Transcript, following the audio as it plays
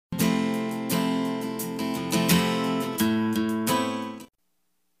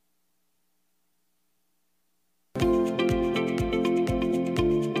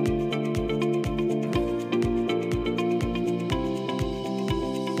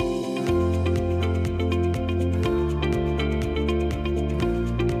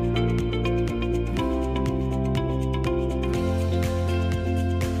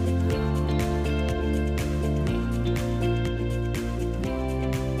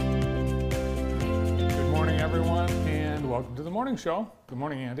welcome to the morning show. Good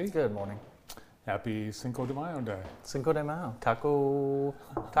morning, Andy. Good morning. Happy Cinco de Mayo Day. Cinco de Mayo. Taco.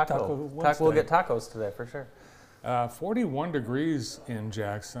 Wednesday. We'll get tacos today for sure. 41 degrees in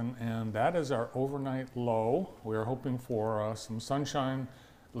Jackson, and that is our overnight low. We are hoping for some sunshine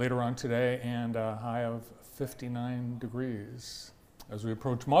later on today and a high of 59 degrees. As we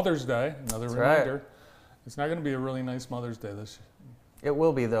approach Mother's Day, another reminder, right. It's not going to be a really nice Mother's Day this year. It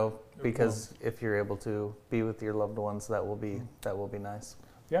will be though, because if you're able to be with your loved ones, that will be nice.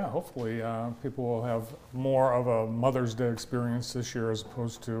 Yeah, hopefully people will have more of a Mother's Day experience this year as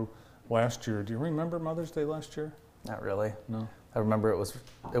opposed to last year. Do you remember Mother's Day last year? Not really. No. I remember it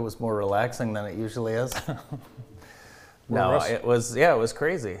was more relaxing than it usually is. It was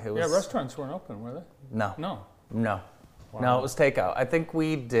crazy. Restaurants weren't open, were they? No. No. No. Wow. No, it was takeout. I think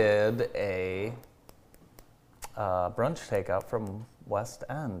we did a brunch takeout from West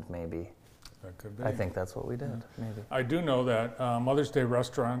End, maybe. That could be. I think that's what we did, maybe. I do know that Mother's Day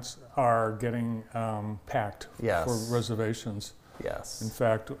restaurants are getting packed for reservations. Yes. In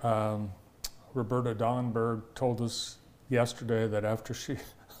fact, Roberta Dallenberg told us yesterday that after she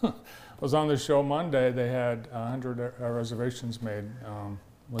was on the show Monday, they had 100 reservations made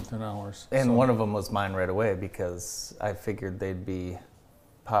within hours. And one of them was mine right away because I figured they'd be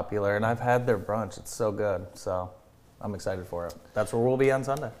popular. And I've had their brunch. It's so good. So I'm excited for it. That's where we'll be on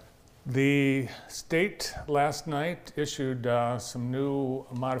Sunday. The state last night issued some new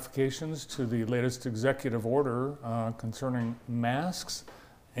modifications to the latest executive order concerning masks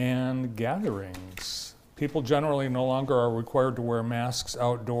and gatherings. People generally no longer are required to wear masks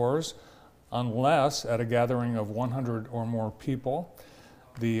outdoors unless at a gathering of 100 or more people.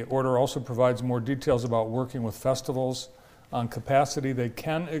 The order also provides more details about working with festivals. On capacity, they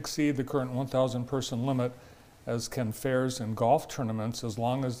can exceed the current 1,000 person limit, as can fairs and golf tournaments, as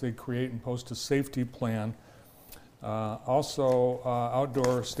long as they create and post a safety plan. Outdoor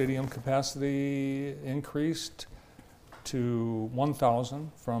stadium capacity increased to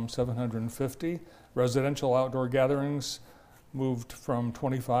 1,000 from 750. Residential outdoor gatherings moved from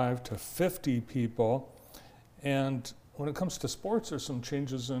 25 to 50 people. And when it comes to sports, there's some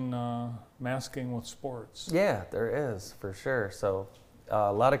changes in masking with sports. Yeah, there is, for sure. So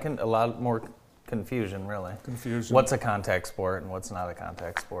a lot more confusion, really. Confusion. What's a contact sport and what's not a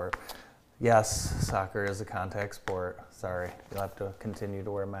contact sport? Yes, soccer is a contact sport. Sorry, you'll have to continue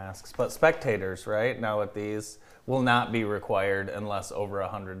to wear masks. But spectators, right, now at these will not be required unless over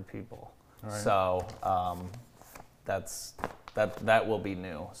 100 people. Right. So that will be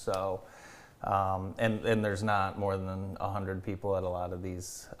new. So and there's not more than 100 people at a lot of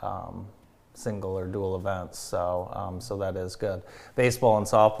these single or dual events. So that is good. Baseball and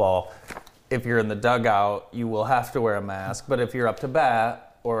softball, if you're in the dugout, you will have to wear a mask. But if you're up to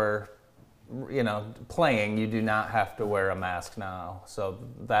bat or playing, you do not have to wear a mask now. So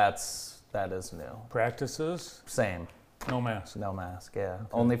that is new. Practices? Same. No mask. No mask. Yeah. Okay.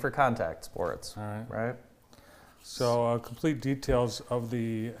 Only for contact sports. All right. Right. So complete details of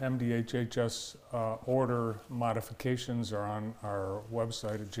the MDHHS order modifications are on our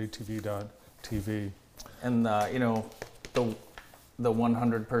website at jtv.tv. And the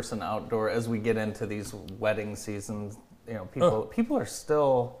 100-person outdoor, as we get into these wedding seasons, people are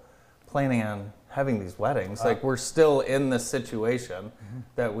still planning on having these weddings. Like we're still in the situation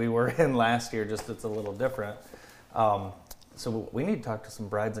that we were in last year, just it's a little different. So we need to talk to some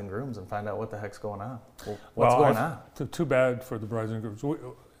brides and grooms and find out what the heck's going on. What's going on? Too bad for the brides and grooms.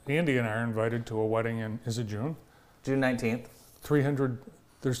 Andy and I are invited to a wedding in, is it June? June 19th. 300.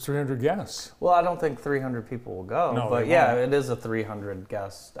 There's 300 guests. Well, I don't think 300 people will go, no, but yeah, it is a 300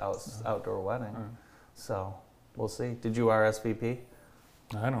 guest outdoor wedding. Right. So we'll see. Did you RSVP?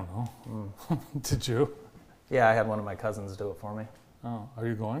 I don't know. Did you? Yeah, I had one of my cousins do it for me. Oh, are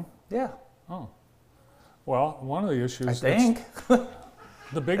you going? Yeah. Oh. Well, one of the issues... I think.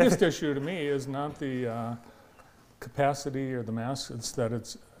 The biggest issue to me is not the capacity or the mask. It's that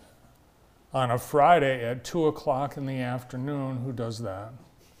it's on a Friday at 2 o'clock in the afternoon. Who does that?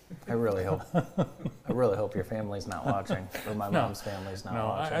 I really hope your family's not watching, or my mom's family's not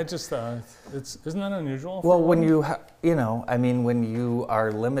watching. I just isn't that unusual? Well, when you when you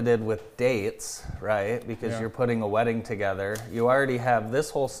are limited with dates, right? Because you're putting a wedding together, you already have this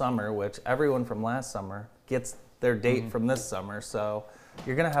whole summer, which everyone from last summer gets their date from this summer. So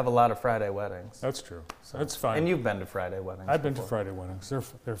you're going to have a lot of Friday weddings. That's true. So that's fine. And you've been to Friday weddings. I've been to Friday weddings. They're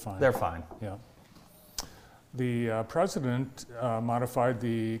fine. They're fine. Yeah. The president modified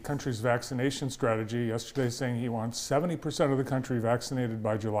the country's vaccination strategy yesterday, saying he wants 70% of the country vaccinated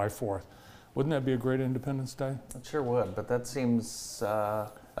by July 4th. Wouldn't that be a great Independence Day? It sure would, but that seems, I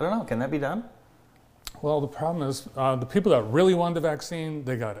don't know, can that be done? Well, the problem is the people that really wanted the vaccine,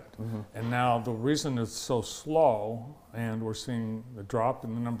 they got it. And now the reason it's so slow and we're seeing the drop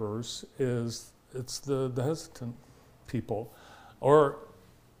in the numbers is it's the hesitant people or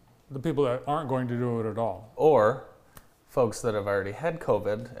the people that aren't going to do it at all. Or folks that have already had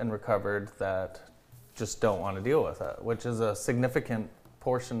COVID and recovered that just don't want to deal with it, which is a significant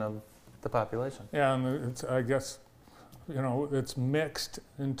portion of the population. Yeah, and it's, I guess, it's mixed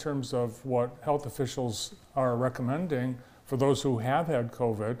in terms of what health officials are recommending for those who have had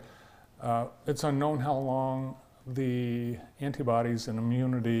COVID. It's unknown how long the antibodies and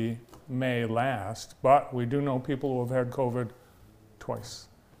immunity may last, but we do know people who have had COVID twice.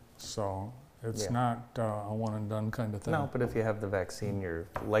 So it's not a one and done kind of thing. No, but if you have the vaccine, your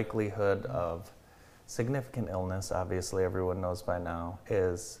likelihood of significant illness, obviously everyone knows by now,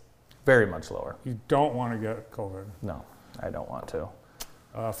 is very much lower. You don't want to get COVID. No, I don't want to.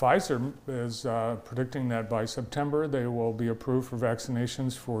 Pfizer is predicting that by September they will be approved for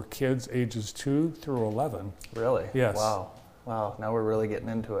vaccinations for kids ages 2 through 11. Really? Yes. Wow. Wow. Now we're really getting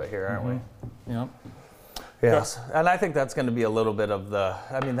into it here, aren't we? Yep. Yes. And I think that's going to be a little bit of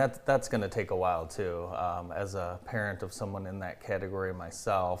that's going to take a while too. As a parent of someone in that category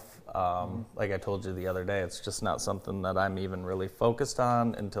myself, like I told you the other day, it's just not something that I'm even really focused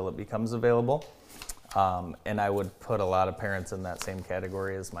on until it becomes available. And I would put a lot of parents in that same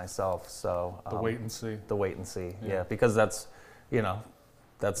category as myself. So The wait and see. The wait and see, yeah, because that's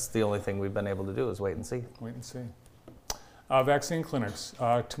the only thing we've been able to do is wait and see. Wait and see. Vaccine clinics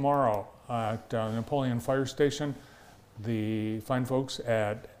tomorrow at Napoleon Fire Station. The fine folks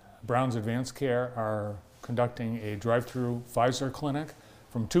at Brown's Advanced Care are conducting a drive-through Pfizer clinic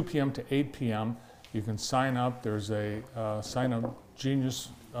from 2 p.m. to 8 p.m. You can sign up. There's a Sign Up Genius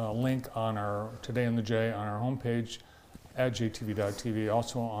link on our Today in the J on our homepage at jtv.tv,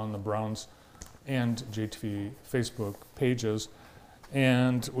 also on the Browns and JTV Facebook pages.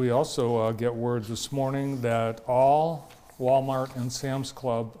 And we also get word this morning that all Walmart and Sam's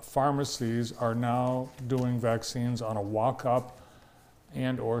Club pharmacies are now doing vaccines on a walk-up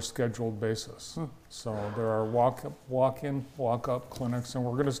and or scheduled basis. So there are walk-in, walk-up clinics, and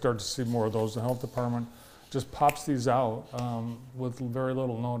we're going to start to see more of those. The health department just pops these out with very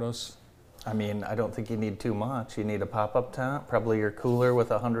little notice. I mean, I don't think you need too much. You need a pop-up tent, probably your cooler with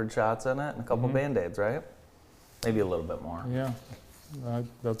 100 shots in it, and a couple Band-Aids, right? Maybe a little bit more. Yeah,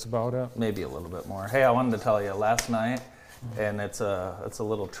 that's about it. Maybe a little bit more. Hey, I wanted to tell you, last night, and it's a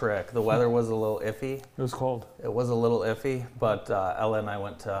little trick. The weather was a little iffy. It was cold. It was a little iffy, but Ella and I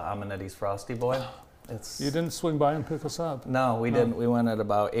went to Amanetti's Frosty Boy. You didn't swing by and pick us up? No, we didn't. We went at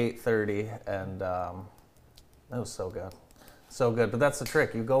about 8:30, and it was so good. So good. But that's the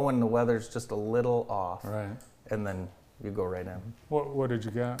trick. You go when the weather's just a little off, Right. and then you go right in. What did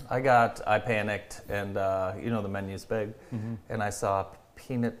you get? I panicked, and the menu's big, and I saw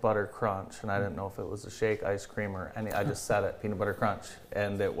peanut butter crunch, and I didn't know if it was a shake, ice cream, or any. I just said it, peanut butter crunch,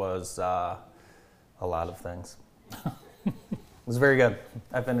 and it was a lot of things. It was very good.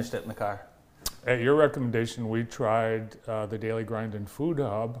 I finished it in the car. At your recommendation, we tried the Daily Grind and Food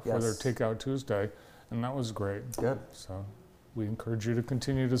Hub for their Yes. Takeout Tuesday, and that was great. Good. So we encourage you to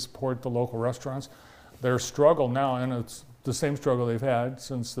continue to support the local restaurants. Their struggle now, and it's the same struggle they've had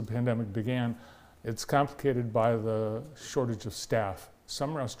since the pandemic began, it's complicated by the shortage of staff.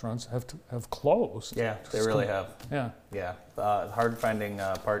 Some restaurants have closed. Yeah, they really have. Yeah. Yeah, hard finding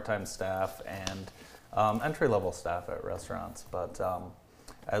part-time staff and entry-level staff at restaurants. But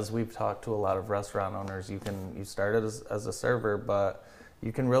as we've talked to a lot of restaurant owners, you started as a server, but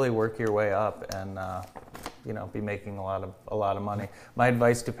you can really work your way up and be making a lot of money. My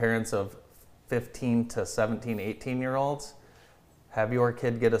advice to parents of 15 to 17, 18-year-olds: have your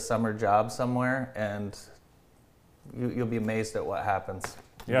kid get a summer job somewhere, and you'll be amazed at what happens.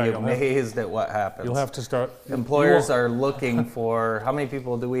 Yeah, You'll be amazed at what happens. You'll have to start. Employers are looking for, how many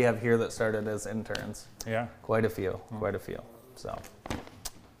people do we have here that started as interns? Yeah. Quite a few, quite a few. So,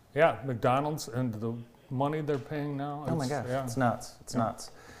 Yeah, McDonald's and the money they're paying now. oh my gosh, Yeah. it's nuts. It's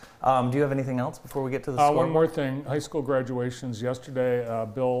nuts. Do you have anything else before we get to the scoreboard? One more thing, high school graduations. Yesterday, a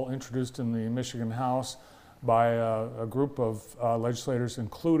bill introduced in the Michigan House by a group of legislators,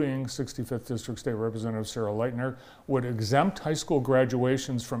 including 65th District State Representative Sarah Leitner, would exempt high school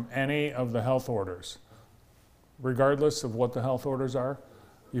graduations from any of the health orders. Regardless of what the health orders are,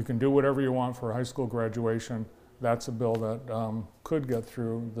 you can do whatever you want for a high school graduation. That's a bill that could get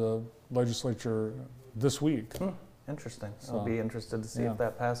through the legislature this week. Interesting. So I'll be interested to see yeah. if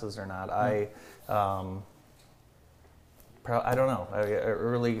that passes or not. I don't know.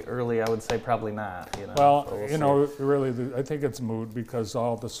 Early, I would say probably not. You know. Well, So we'll you see. know, really, I think it's moot because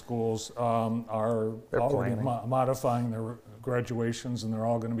all the schools are They're already planning. modifying their graduations, and they're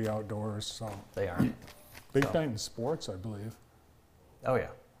all going to be outdoors. So They are. big So. night in sports, I believe. Oh yeah,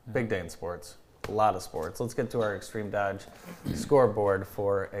 big day in sports. A lot of sports. Let's get to our Extreme Dodge scoreboard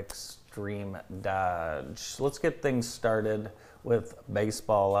for Extreme Dodge. Let's get things started with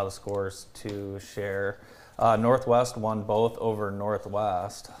baseball. A lot of scores to share. Northwest won both over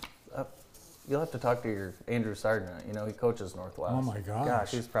Northwest. You'll have to talk to your Andrew Sargent. You know, he coaches Northwest. Oh, my gosh.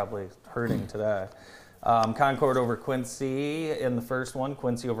 Gosh, he's probably hurting today. Concord over Quincy in the first one.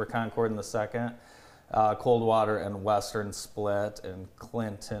 Quincy over Concord in the second. Coldwater and Western split, and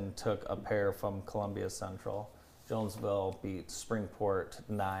Clinton took a pair from Columbia Central. Jonesville beat Springport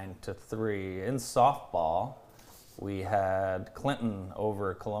 9-3. In softball, we had Clinton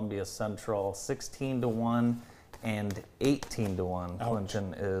over Columbia Central 16-1 and 18-1. Ouch.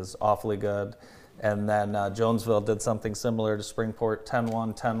 Clinton is awfully good. And then Jonesville did something similar to Springport,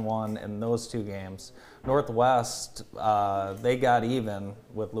 10-1, 10-1 in those two games. Northwest, they got even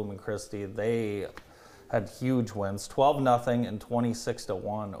with Lumen Christi. They had huge wins, 12-0 and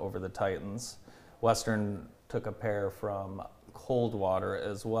 26-1 over the Titans. Western took a pair from Coldwater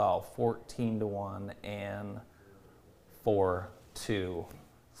as well, 14-1 and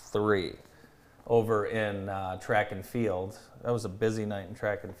 4-3. Over in track and field, that was a busy night in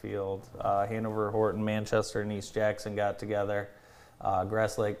track and field. Hanover, Horton, Manchester, and East Jackson got together.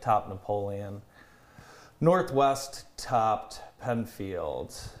 Grass Lake topped Napoleon. Northwest topped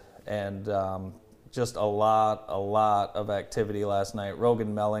Penfield. And just a lot of activity last night.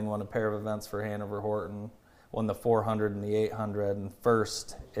 Rogan Melling won a pair of events for Hanover Horton, won the 400 and the 800, and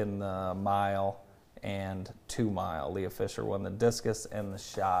first in the mile and 2 mile. Leah Fisher won the discus and the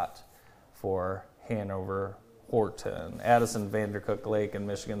shot for Hanover Horton. Addison Vandercook Lake in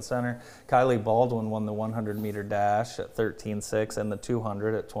Michigan Center. Kylie Baldwin won the 100-meter dash at 13.6 and the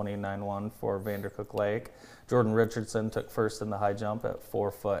 200 at 29.1 for Vandercook Lake. Jordan Richardson took first in the high jump at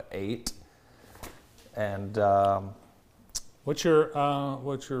 4'8". And What's your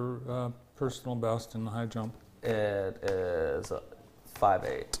personal best in the high jump? it is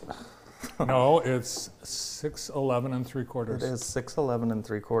 5'8". No, it's 6'11 and 3/4. It is 6'11 and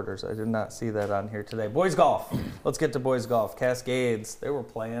 3/4. I did not see that on here today. Boys golf. Let's get to boys golf. Cascades. They were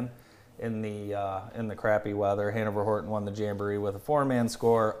playing in the crappy weather. Hanover Horton won the Jamboree with a 4-man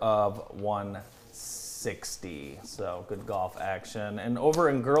score of 160. So good golf action. And over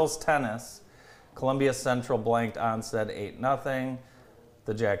in girls tennis, Columbia Central blanked Onstead 8-0.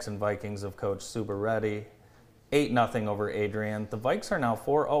 The Jackson Vikings of Coach Suba Reddy 8-0 over Adrian. The Vikes are now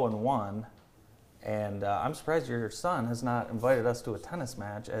 4-0-1, and I'm surprised your son has not invited us to a tennis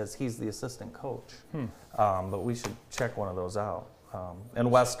match as he's the assistant coach. But we should check one of those out. And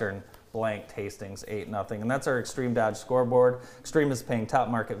Western blanked Hastings 8-0, and that's our Extreme Dodge scoreboard. Extreme is paying top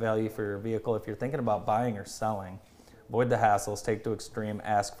market value for your vehicle. If you're thinking about buying or selling, avoid the hassles, take to Extreme,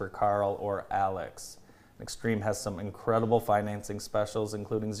 ask for Carl or Alex. Extreme has some incredible financing specials,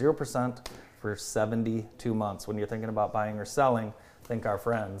 including 0% for 72 months. When you're thinking about buying or selling, think our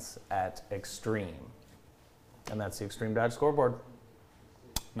friends at Extreme. And that's the Extreme Dodge scoreboard.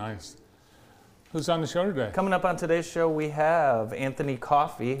 Nice. Who's on the show today? Coming up on today's show, we have Anthony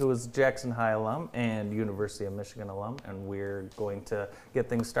Coffey, who is Jackson High alum and University of Michigan alum, and we're going to get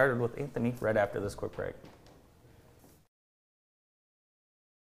things started with Anthony right after this quick break.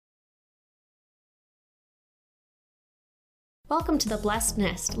 Welcome to the Blessed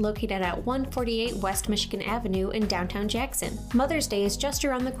Nest, located at 148 West Michigan Avenue in downtown Jackson. Mother's Day is just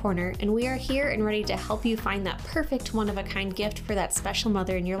around the corner, and we are here and ready to help you find that perfect one-of-a-kind gift for that special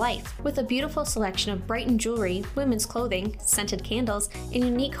mother in your life. With a beautiful selection of Brighton jewelry, women's clothing, scented candles, and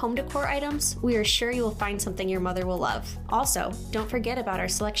unique home decor items, we are sure you will find something your mother will love. Also, don't forget about our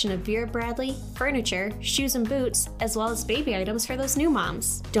selection of Vera Bradley, furniture, shoes and boots, as well as baby items for those new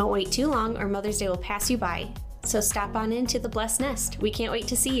moms. Don't wait too long or Mother's Day will pass you by. So stop on into the Blessed Nest. We can't wait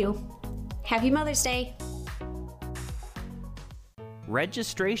to see you. Happy Mother's Day!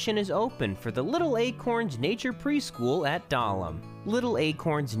 Registration is open for the Little Acorns Nature Preschool at Dahlem. Little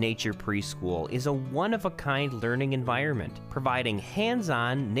Acorns Nature Preschool is a one-of-a-kind learning environment, providing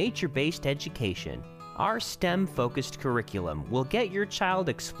hands-on, nature-based education. Our STEM-focused curriculum will get your child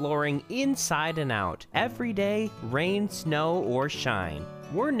exploring inside and out, every day, rain, snow, or shine.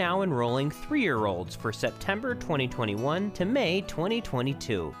 We're now enrolling 3-year-olds for September 2021 to May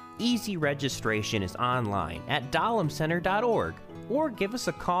 2022. Easy registration is online at dahlemcenter.org, or give us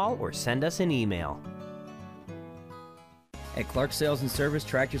a call or send us an email. At Clark Sales and Service,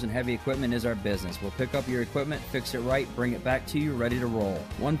 tractors and heavy equipment is our business. We'll pick up your equipment, fix it right, bring it back to you ready to roll.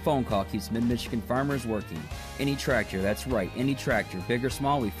 One phone call keeps Mid-Michigan farmers working. Any tractor, that's right, any tractor, big or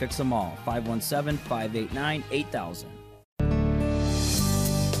small, we fix them all. 517-589-8000.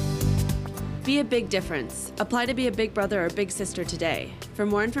 Be a big difference. Apply to be a big brother or big sister today. For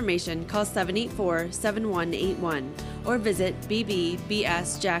more information, call 784-7181 or visit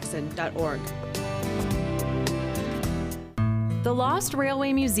bbbsjackson.org. The Lost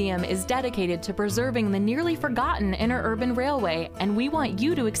Railway Museum is dedicated to preserving the nearly forgotten interurban railway, and we want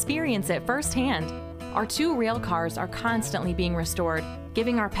you to experience it firsthand. Our 2 rail cars are constantly being restored,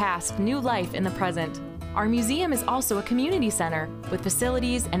 giving our past new life in the present. Our museum is also a community center with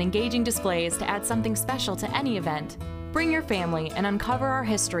facilities and engaging displays to add something special to any event. Bring your family and uncover our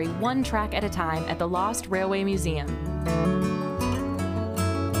history one track at a time at the Lost Railway Museum.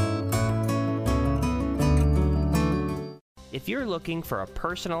 If you're looking for a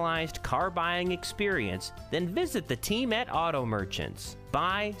personalized car buying experience, then visit the team at Auto Merchants.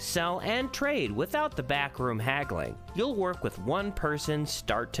 Buy, sell, and trade without the backroom haggling. You'll work with one person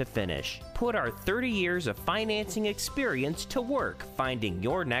start to finish. Put our 30 years of financing experience to work finding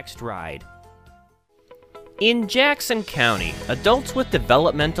your next ride. In Jackson County, adults with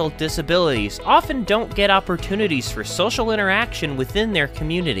developmental disabilities often don't get opportunities for social interaction within their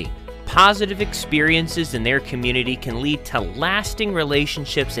community. Positive experiences in their community can lead to lasting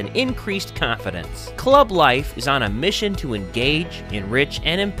relationships and increased confidence. Club Life is on a mission to engage, enrich,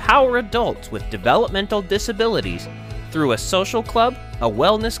 and empower adults with developmental disabilities through a social club, a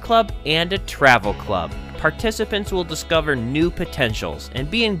wellness club, and a travel club. Participants will discover new potentials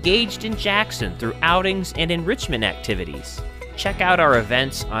and be engaged in Jackson through outings and enrichment activities. Check out our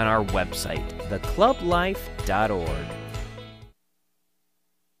events on our website, theclublife.org.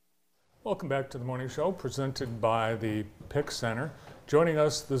 Welcome back to the morning show presented by the Pick Center. Joining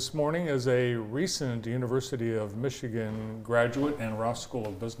us this morning is a recent University of Michigan graduate and Ross School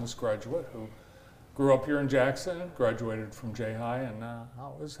of Business graduate who grew up here in Jackson, graduated from J-High, and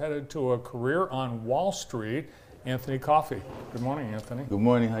is headed to a career on Wall Street. Anthony Coffey. Good morning, Anthony. Good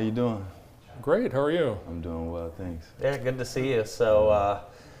morning. How you doing? Great. How are you? I'm doing well, thanks. Yeah, good to see you. So,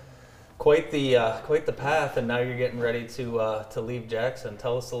 quite the path, and now you're getting ready to leave Jackson.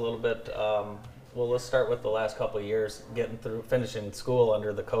 Tell us a little bit. Well, let's start with the last couple of years, getting through, finishing school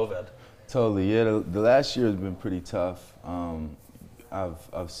under the COVID. Totally. Yeah, the last year has been pretty tough.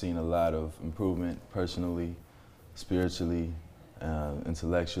 I've seen a lot of improvement personally, spiritually,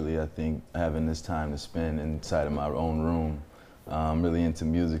 intellectually. I think having this time to spend inside of my own room. I'm really into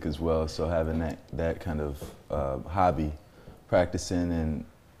music as well, so having that kind of hobby, practicing and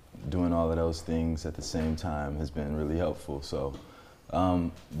doing all of those things at the same time has been really helpful. So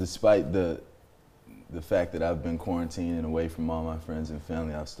despite the fact that I've been quarantined and away from all my friends and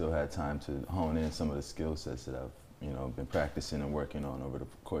family, I've still had time to hone in some of the skill sets that I've been practicing and working on over the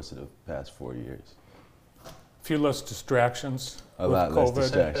course of the past 4 years. A few less distractions. A lot COVID. less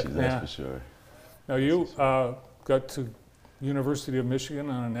distractions, Yeah. that's for sure. Now you got to University of Michigan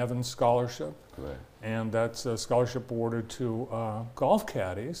on an Evans Scholarship. Correct. And that's a scholarship awarded to golf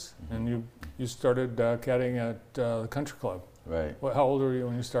caddies. Mm-hmm. And you started caddying at the country club. Right. How old were you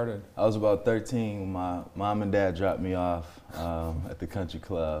when you started? I was about 13 when my mom and dad dropped me off at the country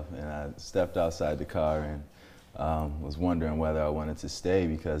club, and I stepped outside the car and was wondering whether I wanted to stay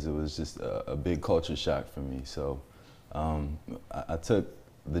because it was just a big culture shock for me. So I took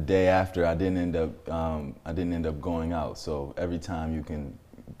the day after. I didn't end up going out. So every time you can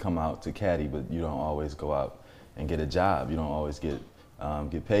come out to caddy, but you don't always go out and get a job. You don't always get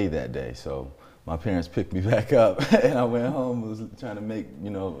paid that day. So my parents picked me back up, and I went home. Was trying to make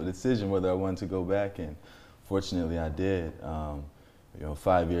a decision whether I wanted to go back, and fortunately I did.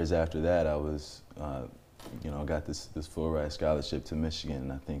 5 years after that, I was got this full ride scholarship to Michigan,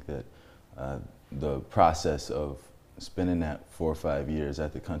 and I think that the process of spending that 4 or 5 years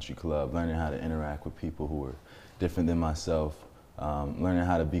at the country club, learning how to interact with people who were different than myself, learning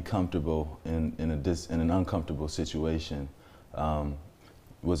how to be comfortable in an uncomfortable situation,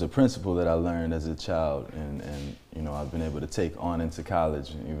 was a principle that I learned as a child, and I've been able to take on into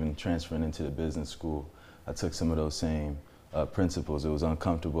college, and even transferring into the business school. I took some of those same principles. It was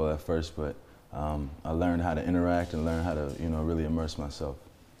uncomfortable at first, but I learned how to interact and learn how to really immerse myself.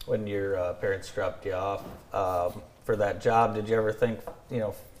 When your parents dropped you off for that job, did you ever think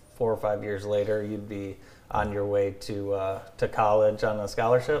 4 or 5 years later you'd be on your way to college on a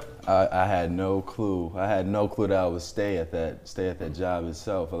scholarship? I had no clue. I had no clue that I would stay at that job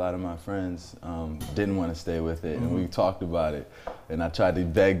itself. A lot of my friends didn't want to stay with it, and we talked about it. And I tried to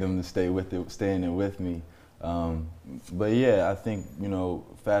beg them to stay in it with me. But yeah, I think, you know,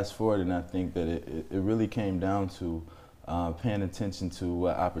 fast forward, and I think that it really came down to paying attention to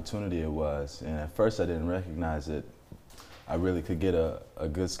what opportunity it was. And at first I didn't recognize that I really could get a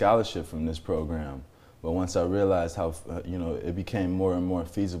good scholarship from this program. But once I realized how, you know, it became more and more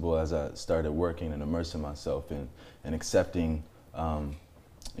feasible as I started working and immersing myself in and accepting,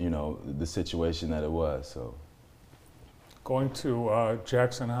 you know, the situation that it was. So, Going to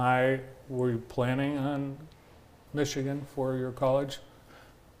Jackson High, were you planning on Michigan for your college?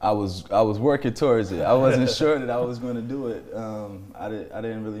 I was working towards it. I wasn't sure that I was going to do it. I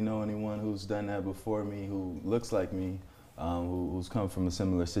didn't really know anyone who's done that before me, who looks like me, who's come from a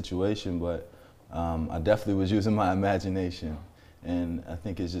similar situation. But I definitely was using my imagination, and I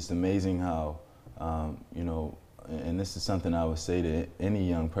think it's just amazing how, you know, and this is something I would say to any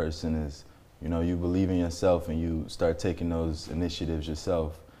young person is, you know, you believe in yourself and you start taking those initiatives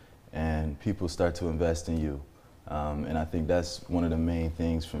yourself, and people start to invest in you. And I think that's one of the main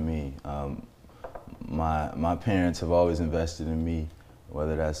things for me. My parents have always invested in me,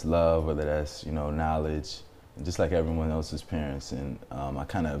 whether that's love, whether that's, you know, knowledge, just like everyone else's parents. And I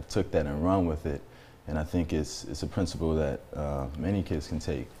kind of took that and run with it. And I think it's a principle that many kids can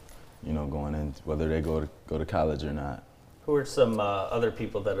take, you know, going in, whether they go to college or not. Who are some other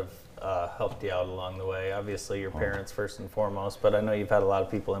people that have helped you out along the way? Obviously your parents first and foremost, but I know you've had a lot of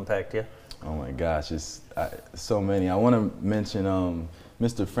people impact you. Oh my gosh, it's so many. I want to mention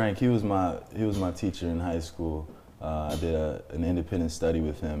Mr. Frank. He was my teacher in high school. I did an independent study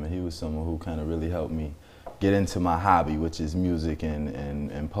with him, and he was someone who kind of really helped me get into my hobby, which is music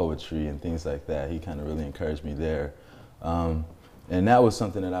and poetry and things like that. He kind of really encouraged me there. And that was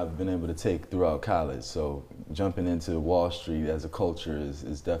something that I've been able to take throughout college. So jumping into Wall Street as a culture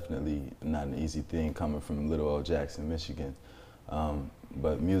is definitely not an easy thing coming from little old Jackson, Michigan.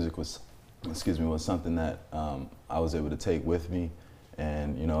 But music was something that I was able to take with me,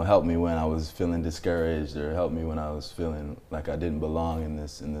 and, you know, helped me when I was feeling discouraged, or helped me when I was feeling like I didn't belong in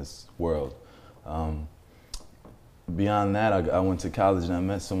this world. Beyond that, I went to college and I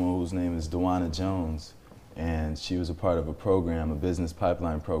met someone whose name is Dewana Jones, and she was a part of a program, a business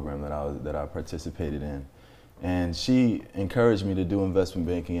pipeline program that I participated in. And she encouraged me to do investment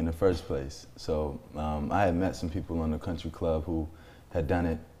banking in the first place. So I had met some people on the country club who had done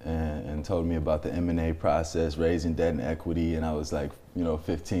it and told me about the M&A process, raising debt and equity, and I was like, you know,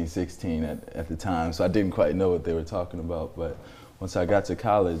 15, 16 at the time, so I didn't quite know what they were talking about. But once I got to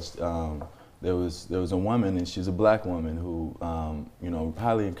college, there was a woman, and she's a black woman, who you know,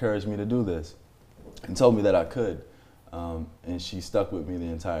 highly encouraged me to do this and told me that I could. And she stuck with me the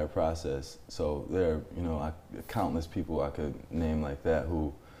entire process. So there are, you know, countless people I could name like that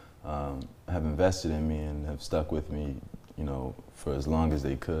who have invested in me and have stuck with me, you know, for as long as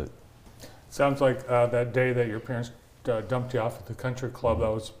they could. Sounds like that day that your parents dumped you off at the country club, that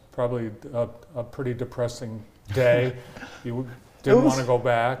was probably a pretty depressing day. You didn't want to go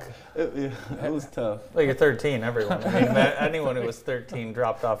back. It was tough. Well, you're 13, everyone. I mean, anyone who was 13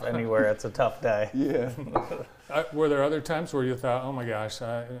 dropped off anywhere, it's a tough day. Yeah. Were there other times where you thought, oh my gosh,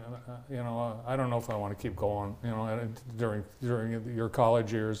 you know, I don't know if I want to keep going, you know, during your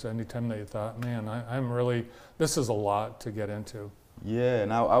college years, any time that you thought, man, I'm really, this is a lot to get into? Yeah,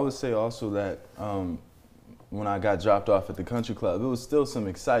 and I would say also that when I got dropped off at the country club, it was still some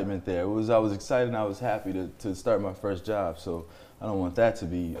excitement there. I was excited and I was happy to start my first job, so I don't want that to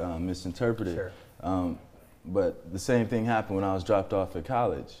be misinterpreted. Sure. But the same thing happened when I was dropped off at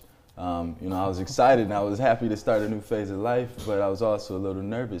college. You know, I was excited and I was happy to start a new phase of life, but I was also a little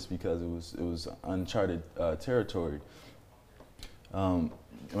nervous because it was uncharted territory. When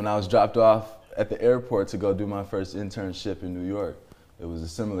I was dropped off at the airport to go do my first internship in New York, it was a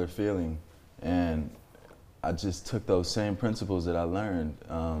similar feeling, and I just took those same principles that I learned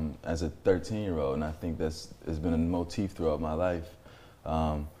as a 13-year-old, and I think has been a motif throughout my life.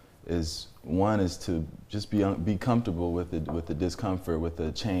 One is to just be comfortable with the discomfort, with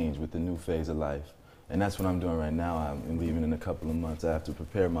the change, with the new phase of life, and that's what I'm doing right now. I'm leaving in a couple of months. I have to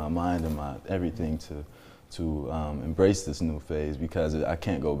prepare my mind and my everything to embrace this new phase, because I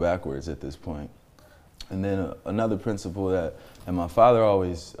can't go backwards at this point. And then another principle that my father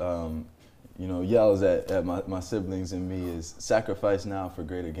always you know, yells at my siblings and me is sacrifice now for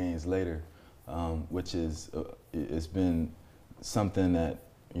greater gains later, which it's been something that,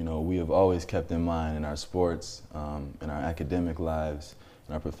 you know, we have always kept in mind in our sports, in our academic lives,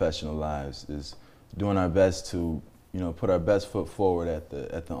 in our professional lives, is doing our best to, you know, put our best foot forward at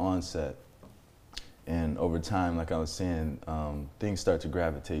the onset. And over time, like I was saying, things start to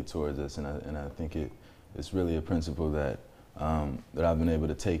gravitate towards us, and I think it's really a principle that I've been able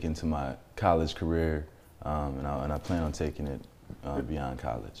to take into my college career, and I plan on taking it beyond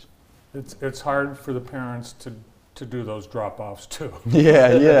college. It's hard for the parents to do those drop-offs too.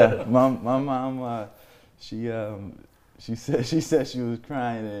 Yeah. My mom, she said she was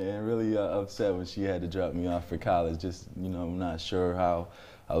crying and really upset when she had to drop me off for college. Just, I'm not sure how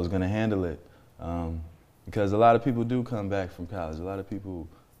I was going to handle it, because a lot of people do come back from college. A lot of people,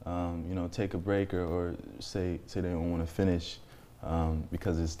 take a break or say they don't want to finish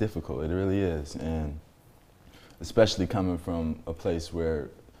because it's difficult. It really is, and especially coming from a place where,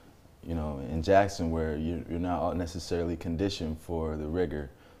 in Jackson, where you're not necessarily conditioned for the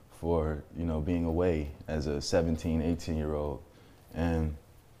rigor, for being away as a 17, 18-year-old. And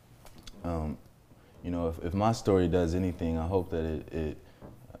if my story does anything, I hope that it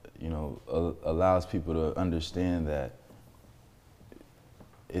allows people to understand that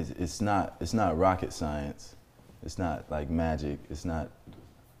it's not rocket science. It's not like magic. It's not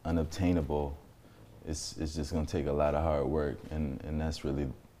unobtainable. It's just going to take a lot of hard work, and that's really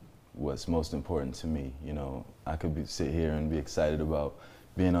what's most important to me. I could sit here and be excited about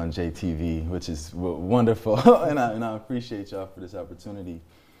being on JTV, which is wonderful, and I appreciate y'all for this opportunity.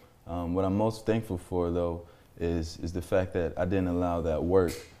 What I'm most thankful for, though, is the fact that I didn't allow that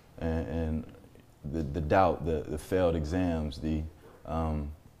work and the doubt, the failed exams, the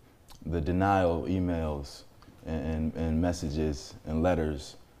denial emails and messages and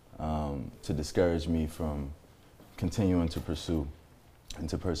letters to discourage me from continuing to pursue and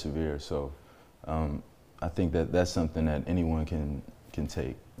to persevere. So I think that that's something that anyone can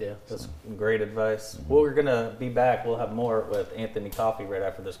take. Yeah, that's great advice. Well, we're going to be back. We'll have more with Anthony Coffey right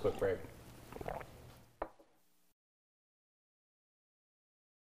after this quick break.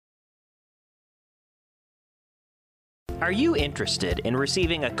 Are you interested in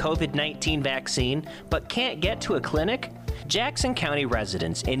receiving a COVID-19 vaccine but can't get to a clinic? Jackson County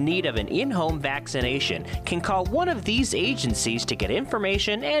residents in need of an in-home vaccination can call one of these agencies to get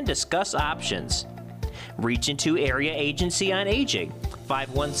information and discuss options. Region 2 Area Agency on Aging,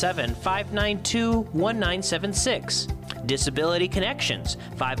 517-592-1976. Disability Connections,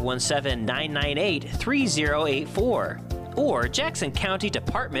 517-998-3084. Or Jackson County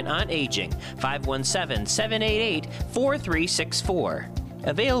Department on Aging, 517-788-4364.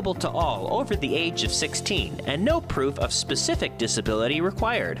 Available to all over the age of 16 and no proof of specific disability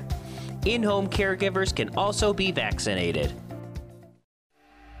required. In-home caregivers can also be vaccinated.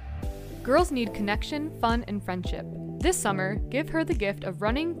 Girls need connection, fun, and friendship. This summer, give her the gift of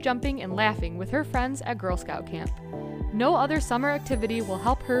running, jumping, and laughing with her friends at Girl Scout Camp. No other summer activity will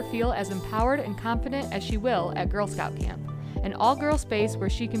help her feel as empowered and confident as she will at Girl Scout Camp, an all-girl space where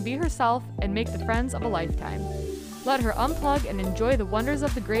she can be herself and make the friends of a lifetime. Let her unplug and enjoy the wonders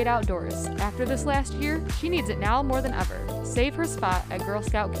of the great outdoors. After this last year, she needs it now more than ever. Save her spot at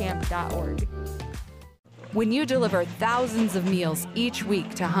girlscoutcamp.org. When you deliver thousands of meals each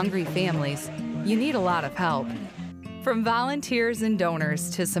week to hungry families, you need a lot of help. From volunteers and donors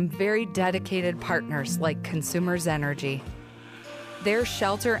to some very dedicated partners like Consumers Energy. Their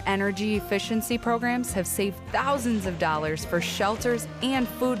shelter energy efficiency programs have saved thousands of dollars for shelters and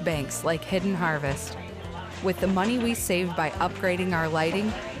food banks like Hidden Harvest. With the money we saved by upgrading our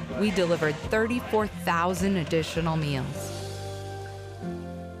lighting, we delivered 34,000 additional meals.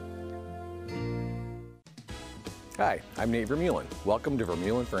 Hi, I'm Nate Vermeulen. Welcome to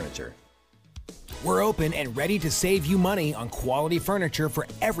Vermeulen Furniture. We're open and ready to save you money on quality furniture for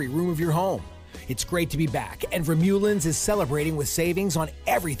every room of your home. It's great to be back, and Vermeulen's is celebrating with savings on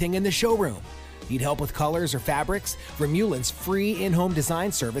everything in the showroom. Need help with colors or fabrics? Vermeulen's free in-home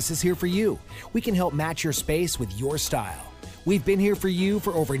design service is here for you. We can help match your space with your style. We've been here for you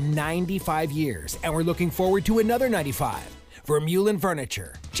for over 95 years, and we're looking forward to another 95. Vermeulen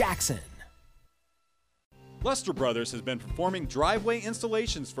Furniture, Jackson. Lester Brothers has been performing driveway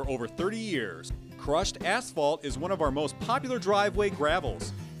installations for over 30 years. Crushed asphalt is one of our most popular driveway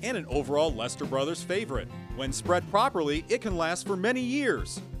gravels and an overall Lester Brothers favorite. When spread properly, it can last for many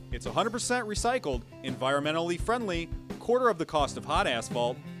years. It's 100% recycled, environmentally friendly, quarter of the cost of hot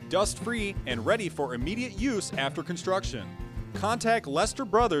asphalt, dust-free, and ready for immediate use after construction. Contact Lester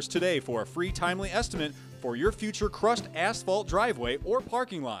Brothers today for a free timely estimate for your future crushed asphalt driveway or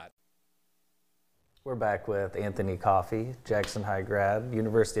parking lot. We're back with Anthony Coffey, Jackson High grad,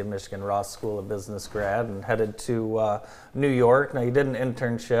 University of Michigan Ross School of Business grad, and headed to New York. Now, you did an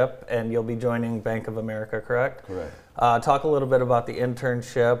internship, and you'll be joining Bank of America, correct? Correct. Talk a little bit about the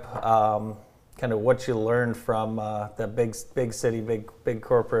internship, kind of what you learned from that big city, big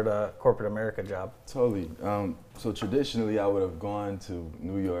corporate America job. Totally. So traditionally, I would have gone to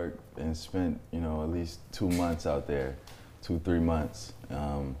New York and spent, at least 2 months out there, 2-3 months.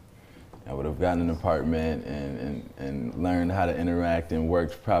 I would have gotten an apartment and learned how to interact and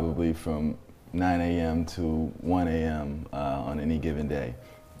worked probably from 9 a.m. to 1 a.m. On any given day.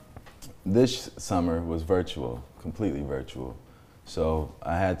 This summer was virtual, completely virtual. So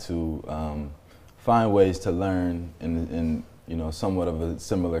I had to find ways to learn in you know, somewhat of a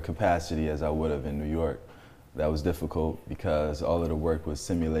similar capacity as I would have in New York. That was difficult because all of the work was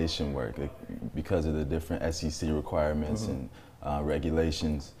simulation work. Because of the different SEC requirements and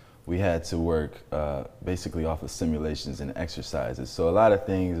regulations, we had to work basically off of simulations and exercises. So a lot of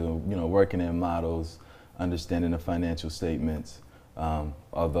things, you know, working in models, understanding the financial statements,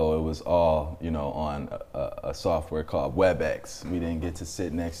 although it was all, you know, on a software called WebEx. We didn't get to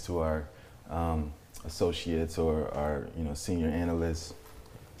sit next to our associates or our, you know, senior analysts.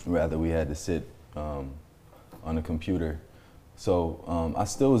 Rather, we had to sit on a computer. So I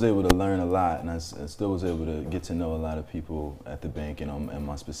still was able to learn a lot, and I still was able to get to know a lot of people at the bank and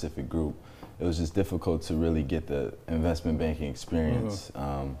my specific group. It was just difficult to really get the investment banking experience,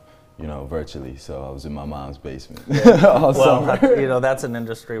 you know, virtually. So I was in my mom's basement all summer. Well, you know, that's an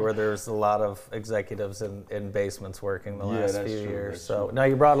industry where there's a lot of executives in basements working the last few years. So now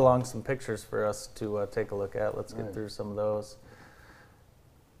you brought along some pictures for us to take a look at. Let's get through some of those.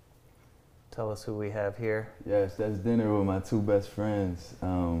 Tell us who we have here. Yes, that's dinner with my two best friends.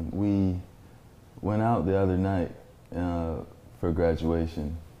 We went out the other night for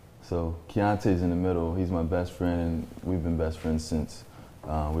graduation. So Keontae's in the middle. He's my best friend, and we've been best friends since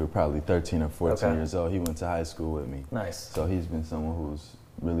we were probably 13 or 14 years old. He went to high school with me. Nice. So he's been someone who's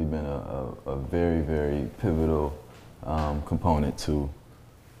really been a very, very pivotal component to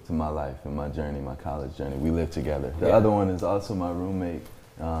my life and my journey, my college journey. We live together. The other one is also my roommate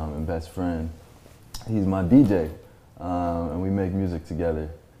and best friend. He's my DJ, and we make music together.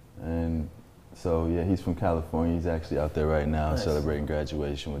 And so, yeah, he's from California. He's actually out there right now celebrating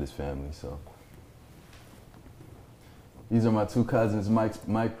graduation with his family. So these are my two cousins,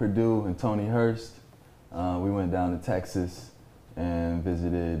 Mike Perdue and Tony Hurst. We went down to Texas and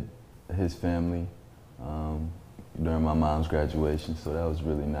visited his family during my mom's graduation. So that was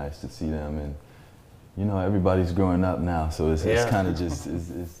really nice to see them. And you know, everybody's growing up now, so it's kind of just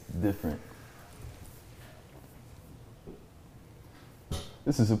it's different.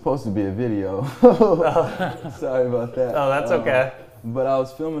 This is supposed to be a video. Sorry about that. Oh, that's okay. But I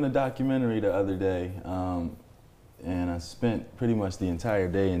was filming a documentary the other day, and I spent pretty much the entire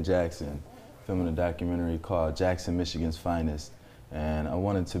day in Jackson filming a documentary called Jackson, Michigan's Finest. And I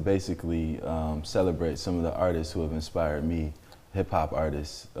wanted to basically celebrate some of the artists who have inspired me, hip-hop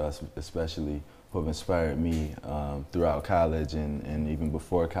artists especially, who have inspired me throughout college and even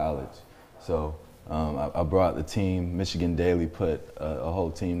before college. So I brought the team. Michigan Daily put a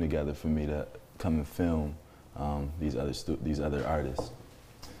whole team together for me to come and film these other artists.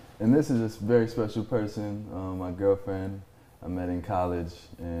 And this is a very special person, my girlfriend. I met in college,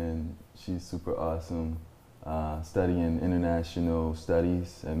 and she's super awesome, studying international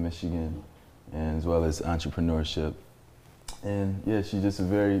studies at Michigan, and as well as entrepreneurship. And yeah, she's just a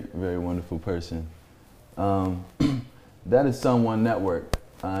very, very wonderful person. That is Someone Network.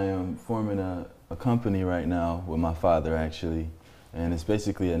 I am forming a company right now with my father, actually, and it's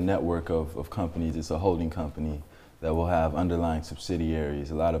basically a network of companies. It's a holding company that will have underlying subsidiaries.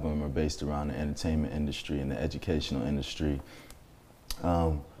 A lot of them are based around the entertainment industry and the educational industry.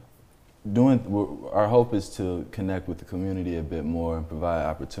 Our hope is to connect with the community a bit more and provide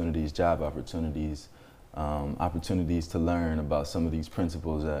opportunities, job opportunities, opportunities to learn about some of these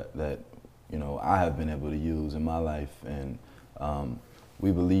principles that you know, I have been able to use in my life. And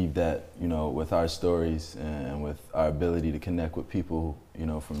we believe that, you know, with our stories and with our ability to connect with people, you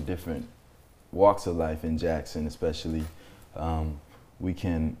know, from different walks of life in Jackson especially, we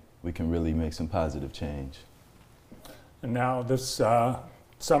can really make some positive change. And now this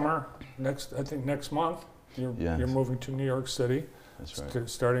summer, I think next month, you're moving to New York City. That's right.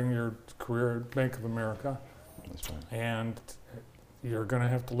 Starting your career at Bank of America. That's right. And you're going to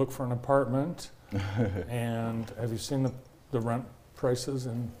have to look for an apartment. And have you seen the rent prices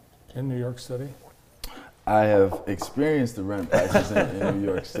in New York City? I have experienced the rent prices in New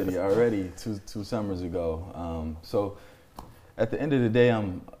York City already two summers ago. So at the end of the day,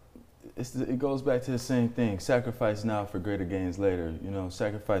 it goes back to the same thing. Sacrifice now for greater gains later. You know,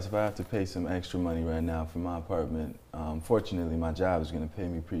 sacrifice if I have to pay some extra money right now for my apartment. Fortunately, my job is going to pay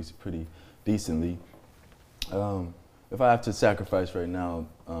me pretty decently. If I have to sacrifice right now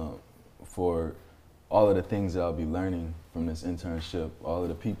for all of the things that I'll be learning from this internship, all of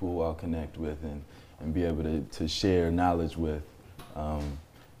the people who I'll connect with and be able to share knowledge with,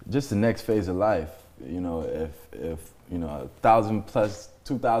 just the next phase of life, you know, if you know, $1,000 plus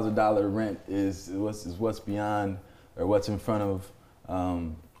 $2,000 rent is what's beyond or what's in front of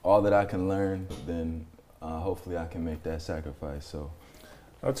all that I can learn, then hopefully I can make that sacrifice. So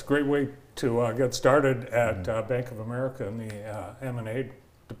that's a great way to get started at Bank of America in the M&A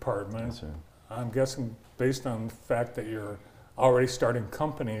department. Yes, sir. I'm guessing based on the fact that you're already starting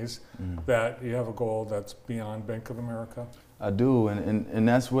companies that you have a goal that's beyond Bank of America. I do, and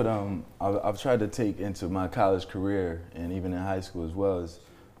that's what I've tried to take into my college career and even in high school as well, is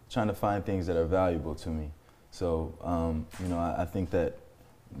trying to find things that are valuable to me. So, you know, I think that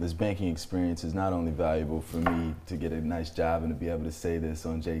this banking experience is not only valuable for me to get a nice job and to be able to say this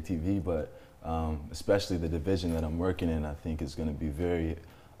on JTV, but especially the division that I'm working in, I think is going to be very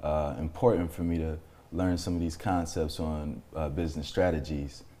important for me to learn some of these concepts on business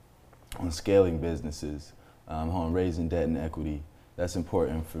strategies, on scaling businesses, on raising debt and equity. That's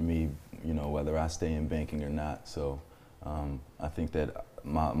important for me, you know, whether I stay in banking or not. So I think that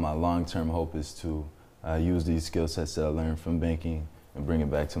my long-term hope is to use these skill sets that I learned from banking and bring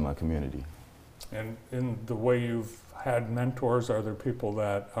it back to my community. And in the way you've had mentors, are there people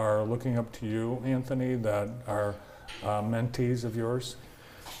that are looking up to you, Anthony, that are mentees of yours?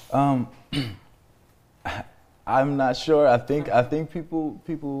 I'm not sure. I think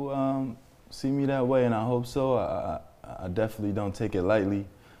people see me that way, and I hope so. I definitely don't take it lightly.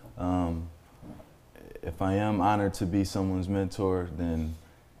 If I am honored to be someone's mentor, then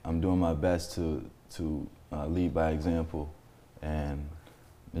I'm doing my best to lead by example, and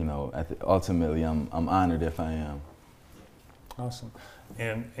you know, ultimately, I'm honored if I am. Awesome.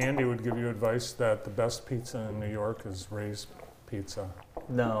 And Andy would give you advice that the best pizza in New York is Ray's Pizza.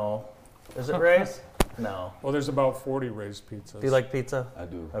 No. Is it Ray's? No. Well, there's about 40 Ray's pizzas. Do you like pizza? I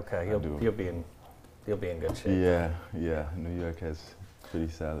do. Okay, you'll be in good shape. Yeah. New York has pretty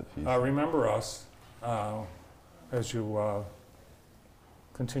solid pizza. Remember us as you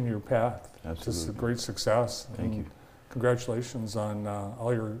continue your path. Absolutely. This is a great success. Thank you. Congratulations on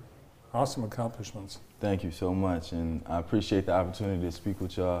all your awesome accomplishments. Thank you so much, and I appreciate the opportunity to speak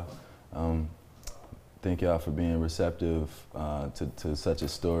with y'all. Thank y'all for being receptive to such a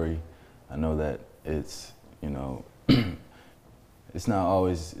story. I know that it's, you know, it's not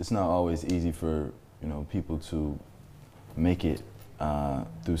always easy for, you know, people to make it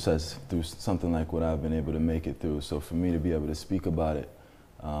through something like what I've been able to make it through. So for me to be able to speak about it,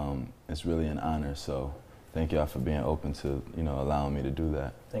 it's really an honor. So thank y'all for being open to, you know, allowing me to do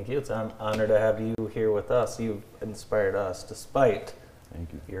that. Thank you. It's an honor to have you here with us. You've inspired us despite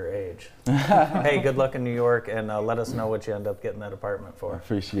your age. Hey, good luck in New York, and let us know what you end up getting that apartment for. I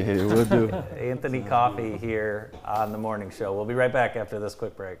appreciate it. We'll do. Anthony Coffey here on The Morning Show. We'll be right back after this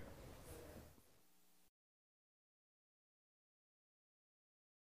quick break.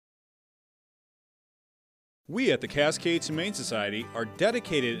 We at the Cascades Humane Society are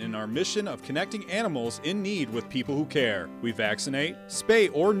dedicated in our mission of connecting animals in need with people who care. We vaccinate, spay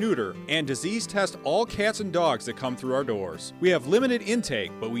or neuter, and disease test all cats and dogs that come through our doors. We have limited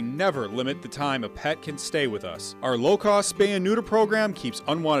intake, but we never limit the time a pet can stay with us. Our low-cost spay and neuter program keeps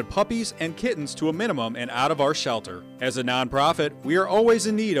unwanted puppies and kittens to a minimum and out of our shelter. As a nonprofit, we are always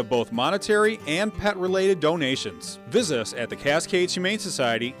in need of both monetary and pet-related donations. Visit us at the Cascades Humane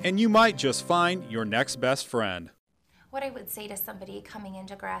Society, and you might just find your next best friend. What I would say to somebody coming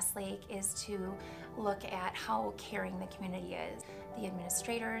into Grass Lake is to look at how caring the community is. The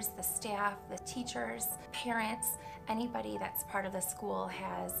administrators, the staff, the teachers, parents, anybody that's part of the school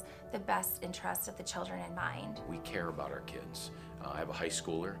has the best interest of the children in mind. We care about our kids. I have a high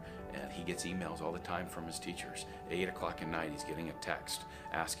schooler, and he gets emails all the time from his teachers. At 8 o'clock at night, he's getting a text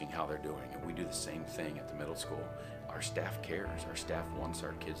asking how they're doing, and we do the same thing at the middle school. Our staff cares. Our staff wants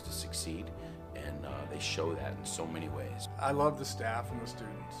our kids to succeed, and they show that in so many ways. I love the staff and the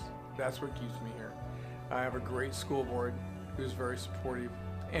students. That's what keeps me here. I have a great school board who's very supportive,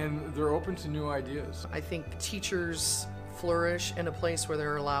 and they're open to new ideas. I think teachers flourish in a place where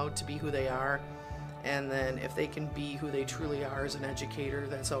they're allowed to be who they are, and then if they can be who they truly are as an educator,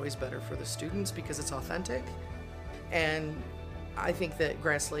 that's always better for the students because it's authentic. And I think that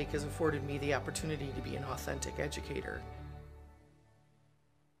Grass Lake has afforded me the opportunity to be an authentic educator.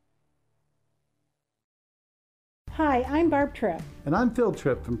 Hi, I'm Barb Tripp. And I'm Phil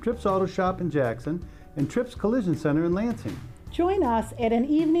Tripp from Tripp's Auto Shop in Jackson and Tripp's Collision Center in Lansing. Join us at an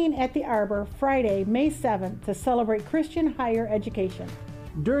evening at the Arbor Friday, May 7th to celebrate Christian higher education.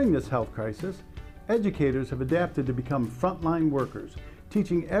 During this health crisis, educators have adapted to become frontline workers,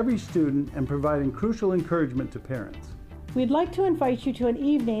 teaching every student and providing crucial encouragement to parents. We'd like to invite you to an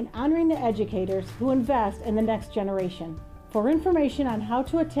evening honoring the educators who invest in the next generation. For information on how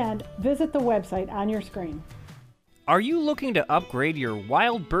to attend, visit the website on your screen. Are you looking to upgrade your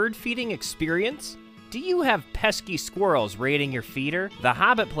wild bird feeding experience? Do you have pesky squirrels raiding your feeder? The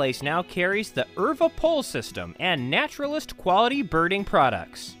Hobbit Place now carries the Irva pole system and naturalist quality birding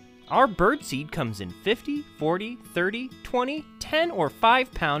products. Our bird seed comes in 50, 40, 30, 20, 10, or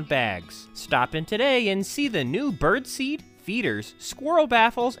 5-pound bags. Stop in today and see the new bird seed, feeders, squirrel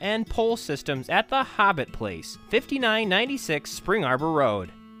baffles, and pole systems at the Hobbit Place, 5996 Spring Arbor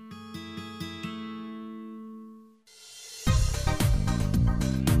Road.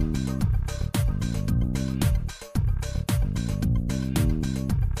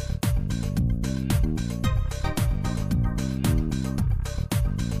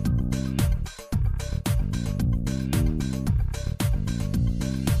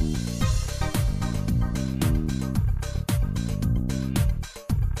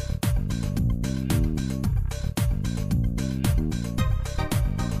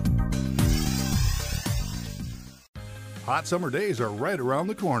 Hot summer days are right around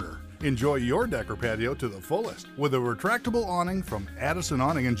the corner. Enjoy your deck or patio to the fullest with a retractable awning from Addison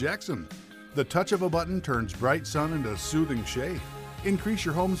Awning in Jackson. The touch of a button turns bright sun into soothing shade. Increase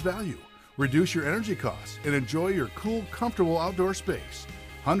your home's value, reduce your energy costs, and enjoy your cool, comfortable outdoor space.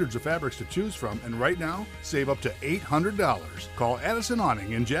 Hundreds of fabrics to choose from, and right now, save up to $800. Call Addison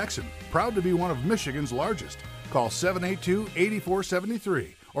Awning in Jackson, proud to be one of Michigan's largest. Call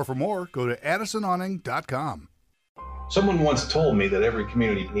 782-8473, or for more, go to addisonawning.com. Someone once told me that every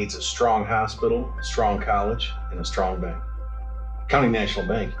community needs a strong hospital, a strong college, and a strong bank. County National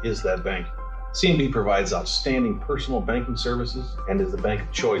Bank is that bank. CNB provides outstanding personal banking services and is the bank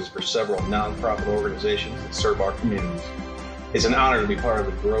of choice for several nonprofit organizations that serve our communities. It's an honor to be part of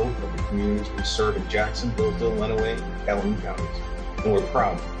the growth of the communities we serve in Jackson, Hillsdale, Lenawee, and Calhoun counties. And we're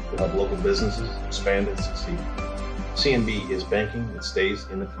proud to help local businesses expand and succeed. CNB is banking that stays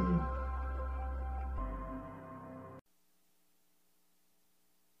in the community.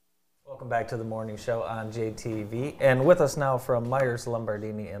 Welcome back to the morning show on JTV. And with us now from Myers,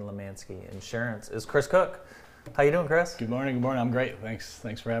 Lombardini, and Lemansky Insurance is Chris Cook. How you doing, Chris? Good morning, good morning. I'm great.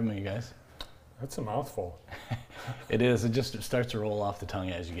 Thanks for having me, you guys. That's a mouthful. It is. It just starts to roll off the tongue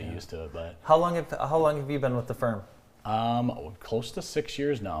as you get used to it. But how long have you been with the firm? Close to 6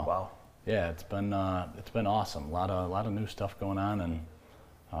 years now. Wow. Yeah, it's been awesome. A lot of new stuff going on, and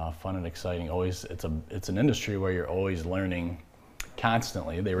fun and exciting. Always, it's an industry where you're always learning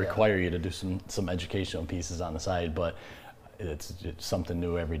constantly. They require you to do some educational pieces on the side, but it's something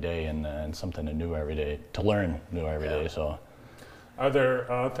new every day, and something new every day to learn new every day. So, are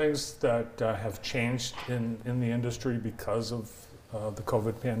there things that have changed in the industry because of the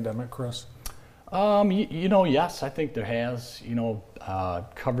COVID pandemic, Chris? Yes, I think there has.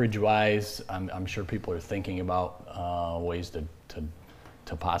 Coverage-wise, I'm sure people are thinking about ways to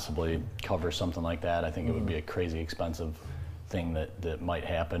possibly cover something like that. I think it would be a crazy expensive thing that might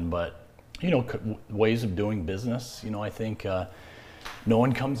happen, but ways of doing business. I think no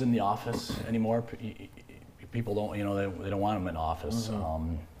one comes in the office anymore. People don't, they don't want them in office.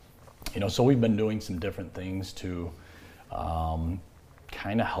 So we've been doing some different things to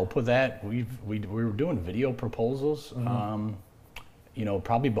kind of help with that. We were doing video proposals,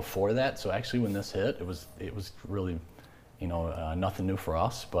 probably before that. So actually, when this hit, it was really, nothing new for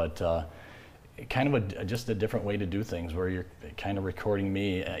us, but kind of just a different way to do things, where you're kind of recording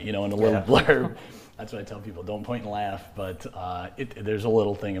me, in a little blurb. That's what I tell people: don't point and laugh. But there's a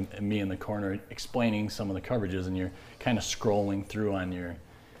little thing of me in the corner explaining some of the coverages, and you're kind of scrolling through on your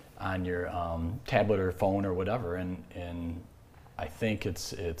tablet or phone or whatever, and I think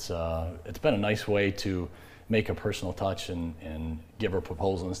it's been a nice way to make a personal touch and give a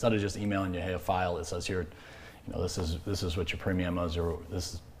proposal instead of just emailing you, hey, a file that says here, this is what your premium is, or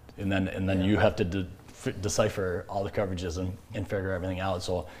this is, and then you have to decipher all the coverages and figure everything out.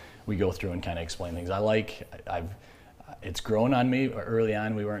 So we go through and kind of explain things. It's grown on me. Early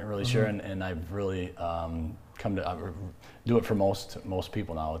on, we weren't really sure, and I've really come to do it for most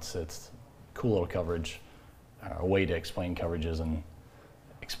people now. It's cool little coverage, a way to explain coverages and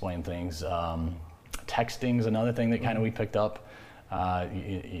explain things. Texting's another thing that kind of we picked up.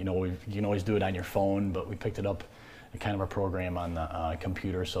 You can always do it on your phone, but we picked it up in kind of a program on the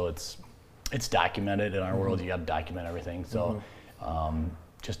computer, so it's documented. In our world, you got to document everything. So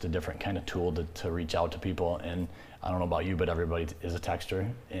just a different kind of tool to reach out to people. And I don't know about you, but everybody is a texter,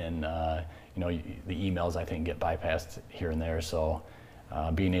 and the emails, I think, get bypassed here and there. So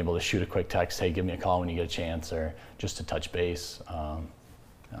being able to shoot a quick text, hey, give me a call when you get a chance, or just to touch base, I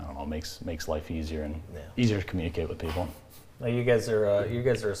don't know, makes life easier and easier to communicate with people. Now you guys are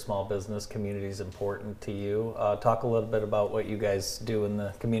a small business. Community is important to you. Talk a little bit about what you guys do in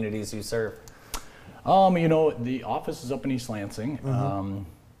the communities you serve. You know, the office is up in East Lansing.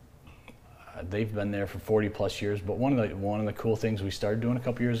 They've been there for 40 plus years, but one of the cool things we started doing a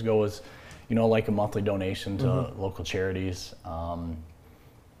couple years ago was, you know, like a monthly donation to local charities.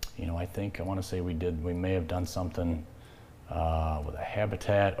 You know, I want to say we may have done something with a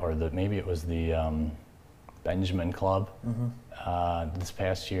Habitat, or maybe it was the Benjamin Club this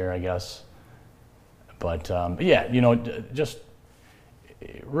past year, I guess. But yeah, you know, just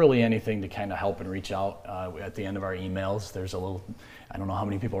really anything to kind of help and reach out. At the end of our emails, there's a little, I don't know how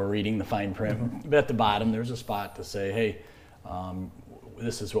many people are reading the fine print, but at the bottom there's a spot to say, hey,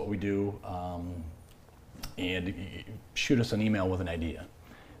 this is what we do, and shoot us an email with an idea.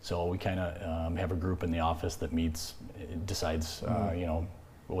 So we kind of have a group in the office that meets, decides, you know,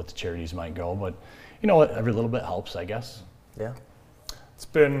 what the charities might go, but you know, every little bit helps, I guess. Yeah. It's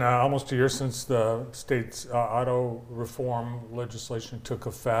been almost a year since the state's auto reform legislation took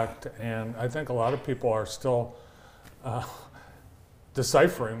effect, and I think a lot of people are still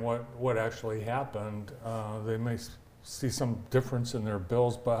deciphering what actually happened. They may see some difference in their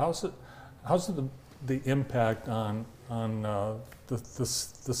bills, but how's the impact on the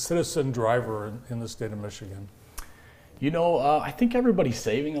citizen driver in the state of Michigan? You know, I think everybody's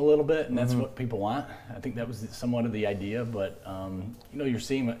saving a little bit, and that's what people want. I think that was somewhat of the idea, but you know, you're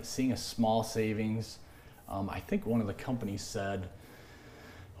seeing a small savings. I think one of the companies said,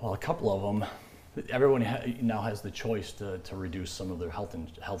 well, a couple of them, everyone now has the choice to reduce some of their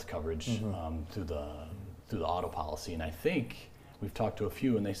health coverage through the auto policy, and I think we've talked to a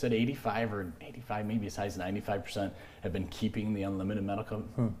few, and they said 85, maybe as high as 95% have been keeping the unlimited medical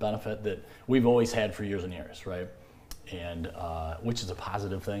benefit that we've always had for years and years, right? And which is a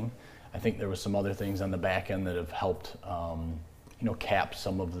positive thing. I think there was some other things on the back end that have helped, you know, cap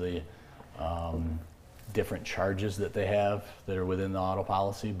some of the different charges that they have that are within the auto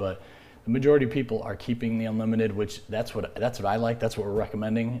policy. But the majority of people are keeping the unlimited, which that's what I like. That's what we're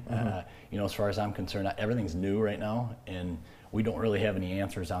recommending. You know, as far as I'm concerned, everything's new right now, and we don't really have any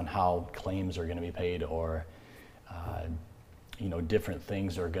answers on how claims are going to be paid, or you know, different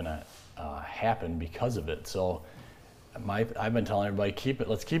things are going to happen because of it. So I've been telling everybody,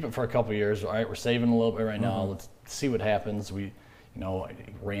 let's keep it for a couple of years. All right, we're saving a little bit right now. Let's see what happens. We, you know,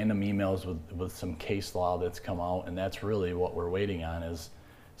 random emails with some case law that's come out, and that's really what we're waiting on, is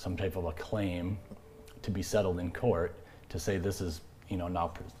some type of a claim to be settled in court to say this is, you know,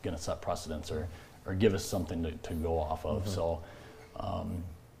 now going to set precedents or give us something to go off of. So I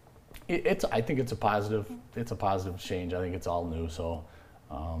think it's a positive change. I think it's all new. So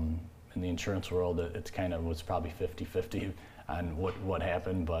in the insurance world, it's kind of was probably 50-50 on what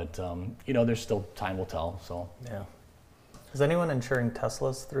happened, but you know, there's still time will tell. So yeah. Is anyone insuring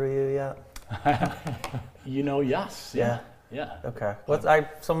Teslas through you yet? You know, yes. Yeah. Okay.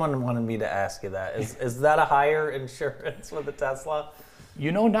 Someone wanted me to ask you that. Is that a higher insurance with a Tesla?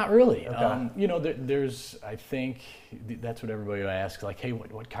 You know, not really. Okay. You know, there's, I think that's what everybody asks, like, hey,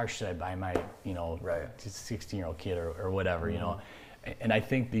 what car should I buy my, you know, 16-year-old kid or whatever, you know. And I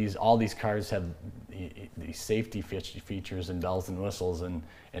think all these cars have these safety features and bells and whistles and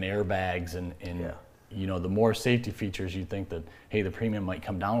airbags and you know, the more safety features, you think that, hey, the premium might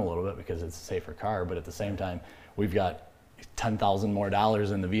come down a little bit because it's a safer car, but at the same time, we've got $10,000 more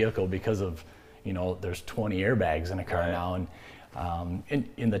in the vehicle because of, you know, there's 20 airbags in a car now, and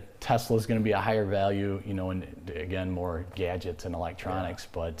the Tesla is going to be a higher value, you know, and again, more gadgets and electronics,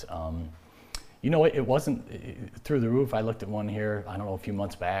 but you know, it wasn't through the roof. I looked at one here, I don't know, a few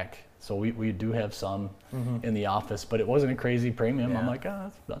months back. So we do have some in the office, but it wasn't a crazy premium. I'm like,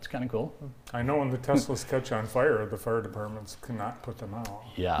 that's kind of cool. I know when the Teslas catch on fire, the fire departments cannot put them out.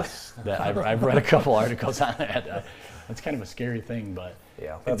 Yes, I've read a couple articles on that. That's kind of a scary thing, but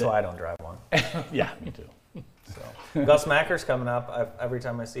yeah, that's why I don't drive one. Yeah, me too. So. Gus Macker's coming up. Every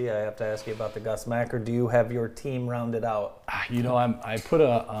time I see you, I have to ask you about the Gus Macker. Do you have your team rounded out? You know, I put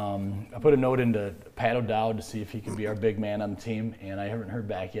a note into Pat O'Dowd to see if he could be our big man on the team, and I haven't heard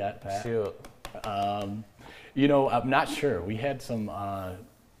back yet, Pat. Shoot. You know, I'm not sure. We had some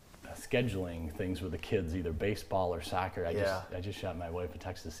scheduling things with the kids, either baseball or soccer. I just shot my wife a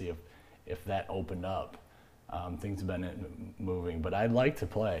text to see if that opened up. Things have been moving, but I'd like to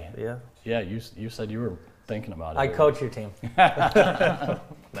play. Yeah. Yeah, you said you were thinking about it. I coach your team. No,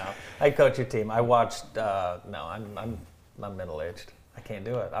 I coach your team. I watched. No, I'm middle-aged. I can't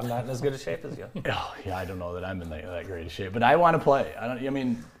do it. I'm not in as good a shape as you. Oh, yeah, I don't know that I'm in that great a shape, but I want to play. I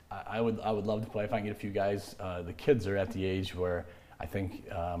mean, I would love to play if I can get a few guys. The kids are at the age where I think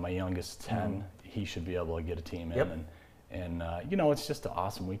my youngest 10, he should be able to get a team in And you know, it's just an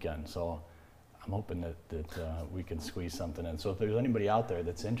awesome weekend. So I'm hoping that we can squeeze something in. So if there's anybody out there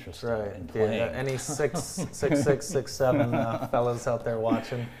that's interested in playing. Any 6'6", 6'7" fellas out there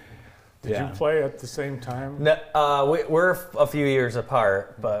watching? Did you play at the same time? No, we're a few years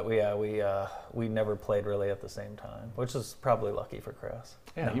apart, but we never played really at the same time, which is probably lucky for Chris.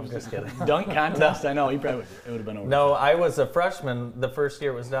 Yeah, no, he was just kidding. Dunk contest. I know it would have been over. No, I was a freshman the first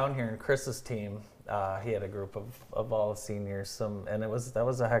year it was down here, and Chris's team. He had a group of all seniors, and that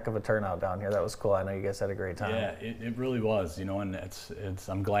was a heck of a turnout down here. That was cool. I know you guys had a great time. Yeah, it really was. You know, and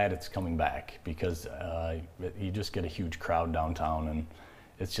I'm glad it's coming back because you just get a huge crowd downtown, and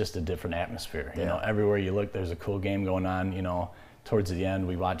it's just a different atmosphere. You know, everywhere you look, there's a cool game going on. You know, towards the end,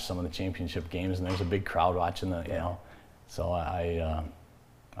 we watched some of the championship games, and there's a big crowd watching the. You know, so I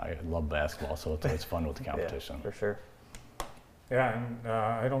love basketball, so it's always fun with the competition. Yeah, for sure. Yeah, and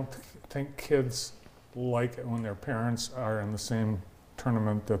I don't think kids like it when their parents are in the same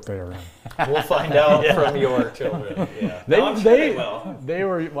tournament that they are in. We'll find out from your children. Yeah. They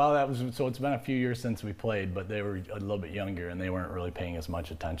were, well, that was, so it's been a few years since we played, but they were a little bit younger and they weren't really paying as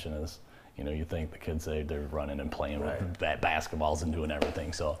much attention as, you know, you think the kids, they're running and playing with basketballs and doing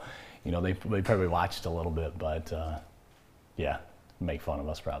everything. So, you know, they probably watched a little bit, but yeah, make fun of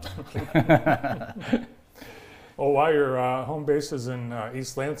us probably. Well, while your home base is in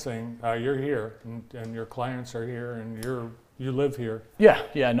East Lansing, you're here, and your clients are here, and you live here.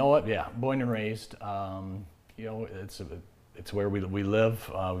 Yeah, know what? Yeah, born and raised. You know, it's where we live.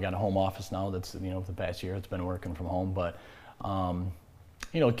 We got a home office now. That's, you know, for the past year it's been working from home. But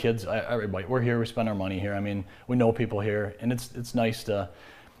you know, kids, everybody, we're here. We spend our money here. I mean, we know people here, and it's nice to.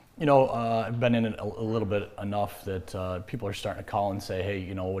 You know, I've been in it a little bit enough that people are starting to call and say, hey,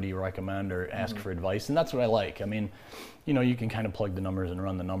 you know, what do you recommend, or ask for advice, and that's what I like. I mean, you know, you can kind of plug the numbers and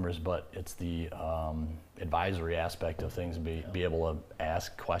run the numbers, but it's the advisory aspect of things, be able to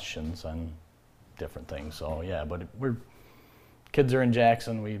ask questions on different things. So yeah, but kids are in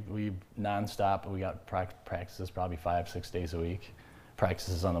Jackson. We nonstop. We got practices probably 5-6 days a week.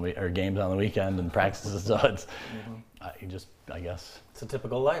 Practices on the week, or games on the weekend, and practices. So it's I guess it's a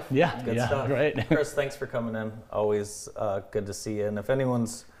typical life. Yeah, good stuff. Right. Chris, thanks for coming in. Always good to see you. And if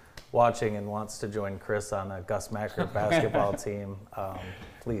anyone's watching and wants to join Chris on a Gus Macker basketball team,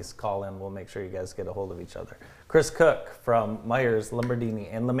 please call in. We'll make sure you guys get a hold of each other. Chris Cook from Myers, Lombardini,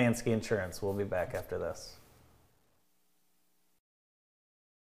 and Lemansky Insurance. We'll be back after this.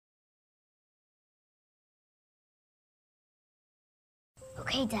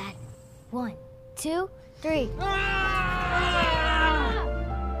 Okay, Dad. 1, 2, 3.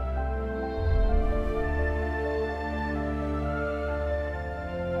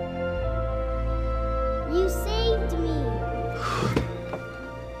 You saved me.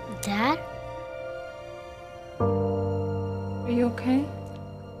 Dad? Are you okay?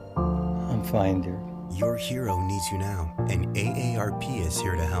 I'm fine, dear. Your hero needs you now, and AARP is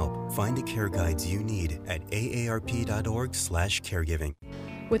here to help. Find the care guides you need at aarp.org/caregiving.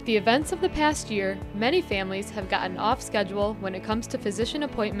 With the events of the past year, many families have gotten off schedule when it comes to physician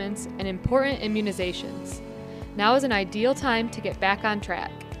appointments and important immunizations. Now is an ideal time to get back on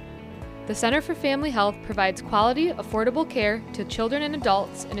track. The Center for Family Health provides quality, affordable care to children and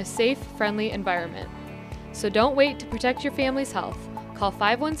adults in a safe, friendly environment. So don't wait to protect your family's health. Call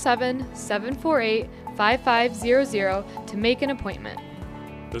 517-748-5500 to make an appointment.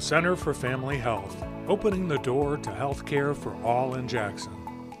 The Center for Family Health, opening the door to health care for all in Jackson.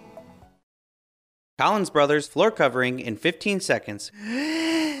 Collins Brothers floor covering in 15 seconds.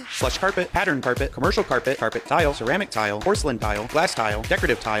 Plush carpet, pattern carpet, commercial carpet, carpet tile, ceramic tile, porcelain tile, glass tile,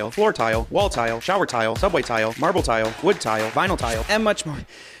 decorative tile, floor tile, wall tile, shower tile, subway tile, marble tile, wood tile, vinyl tile, and much more.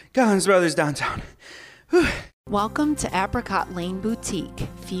 Collins Brothers downtown. Whew. Welcome to Apricot Lane Boutique.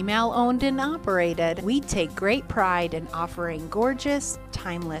 Female owned and operated, we take great pride in offering gorgeous,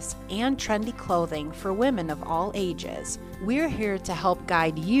 timeless, and trendy clothing for women of all ages. We're here to help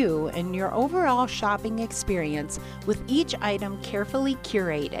guide you in your overall shopping experience with each item carefully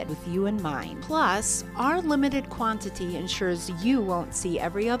curated with you in mind. Plus, our limited quantity ensures you won't see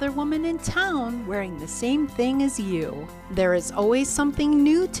every other woman in town wearing the same thing as you. There is always something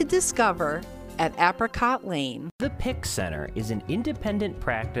new to discover at Apricot Lane. The PIC Center is an independent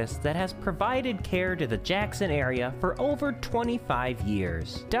practice that has provided care to the Jackson area for over 25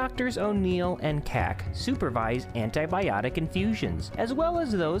 years. Doctors O'Neill and Cack supervise antibiotic infusions, as well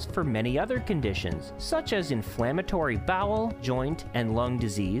as those for many other conditions, such as inflammatory bowel, joint, and lung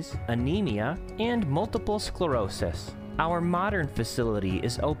disease, anemia, and multiple sclerosis. Our modern facility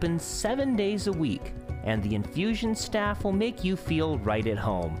is open 7 days a week, and the infusion staff will make you feel right at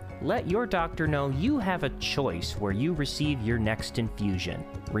home. Let your doctor know you have a choice where you receive your next infusion.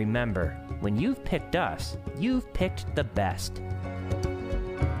 Remember, when you've picked us, you've picked the best.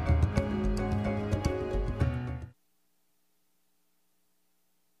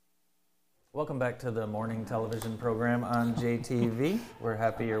 Welcome back to the morning television program on JTV. We're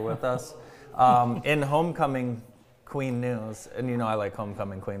happy you're with us. In homecoming queen news, and you know I like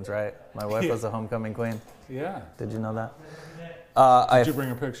homecoming queens, right? My wife was a homecoming queen. Yeah. Did you know that? Did you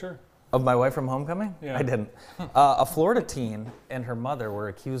bring a picture? Of my wife from homecoming? Yeah. I didn't. A Florida teen and her mother were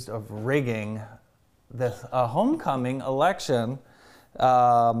accused of rigging a homecoming election.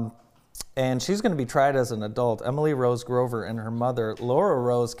 And she's going to be tried as an adult. Emily Rose Grover and her mother, Laura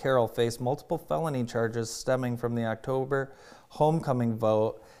Rose Carroll, face multiple felony charges stemming from the October homecoming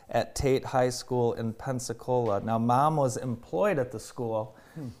vote at Tate High School in Pensacola. Now, mom was employed at the school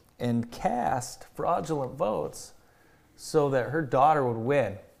and cast fraudulent votes so that her daughter would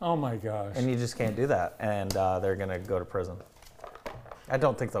win. Oh my gosh. And you just can't do that. And they're going to go to prison. I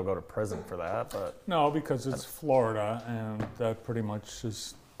don't think they'll go to prison for that, but... No, because it's Florida, and that pretty much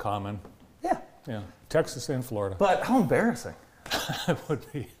is common. Yeah. Yeah. Texas and Florida. But how embarrassing. It would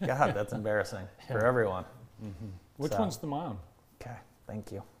be. God, that's embarrassing for everyone. Mm-hmm. Which So. one's the mom? Okay,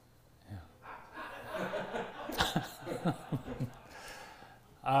 thank you.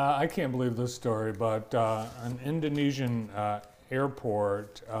 I can't believe this story, but an Indonesian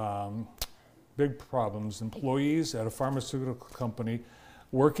airport, big problems. Employees at a pharmaceutical company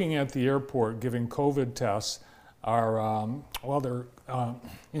working at the airport giving COVID tests are, they're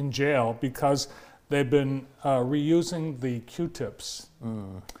in jail because they've been reusing the Q-tips.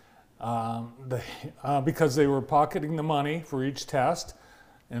 Because they were pocketing the money for each test,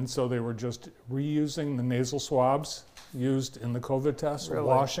 and so they were just reusing the nasal swabs used in the COVID tests, Really?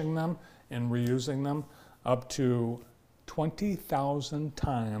 washing them and reusing them up to 20,000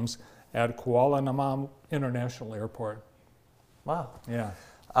 times at Kuala Namu International Airport. Wow. Yeah.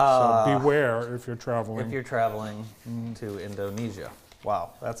 So beware if you're traveling. If you're traveling to Indonesia.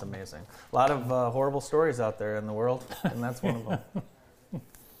 Wow, that's amazing. A lot of horrible stories out there in the world, and that's one of them.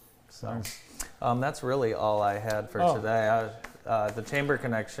 So that's really all I had for today. The Chamber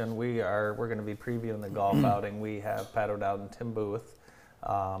Connection, we're going to be previewing the golf outing. We have Pat O'Dowd and Tim Booth.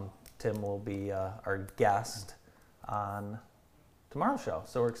 Tim will be our guest on tomorrow's show.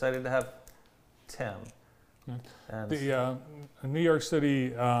 So we're excited to have Tim. And The New York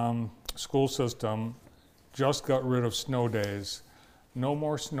City school system just got rid of snow days. No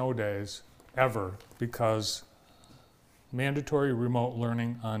more snow days ever, because mandatory remote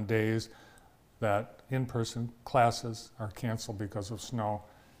learning on days that in-person classes are canceled because of snow.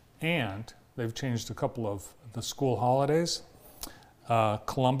 And they've changed a couple of the school holidays.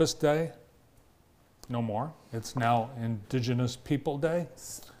 Columbus Day, no more. It's now Indigenous People Day.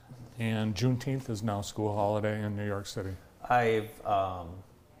 And Juneteenth is now school holiday in New York City.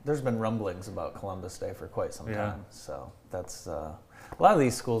 There's been rumblings about Columbus Day for quite some time. So that's, a lot of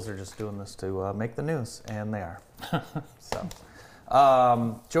these schools are just doing this to make the news, and they are. So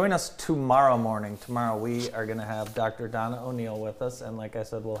join us tomorrow morning. Tomorrow we are going to have Dr. Donna O'Neill with us, and like I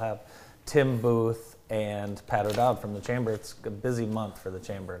said, we'll have Tim Booth and Pat O'Dowd from the Chamber. It's a busy month for the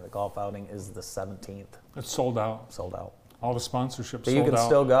Chamber. The golf outing is the 17th. It's sold out. Sold out. All the sponsorships But sold you can out.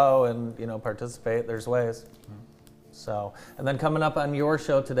 still go and participate. There's ways. So, and then coming up on your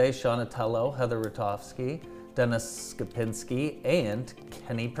show today, Shauna Tello, Heather Rutofsky, Dennis Skopinski, and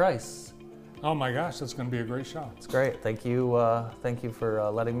Kenny Price. Oh my gosh, that's going to be a great show. It's great. Thank you for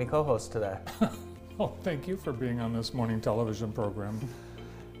letting me co-host today. Oh, thank you for being on this morning television program.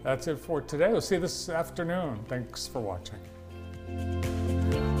 That's it for today. We'll see you this afternoon. Thanks for watching.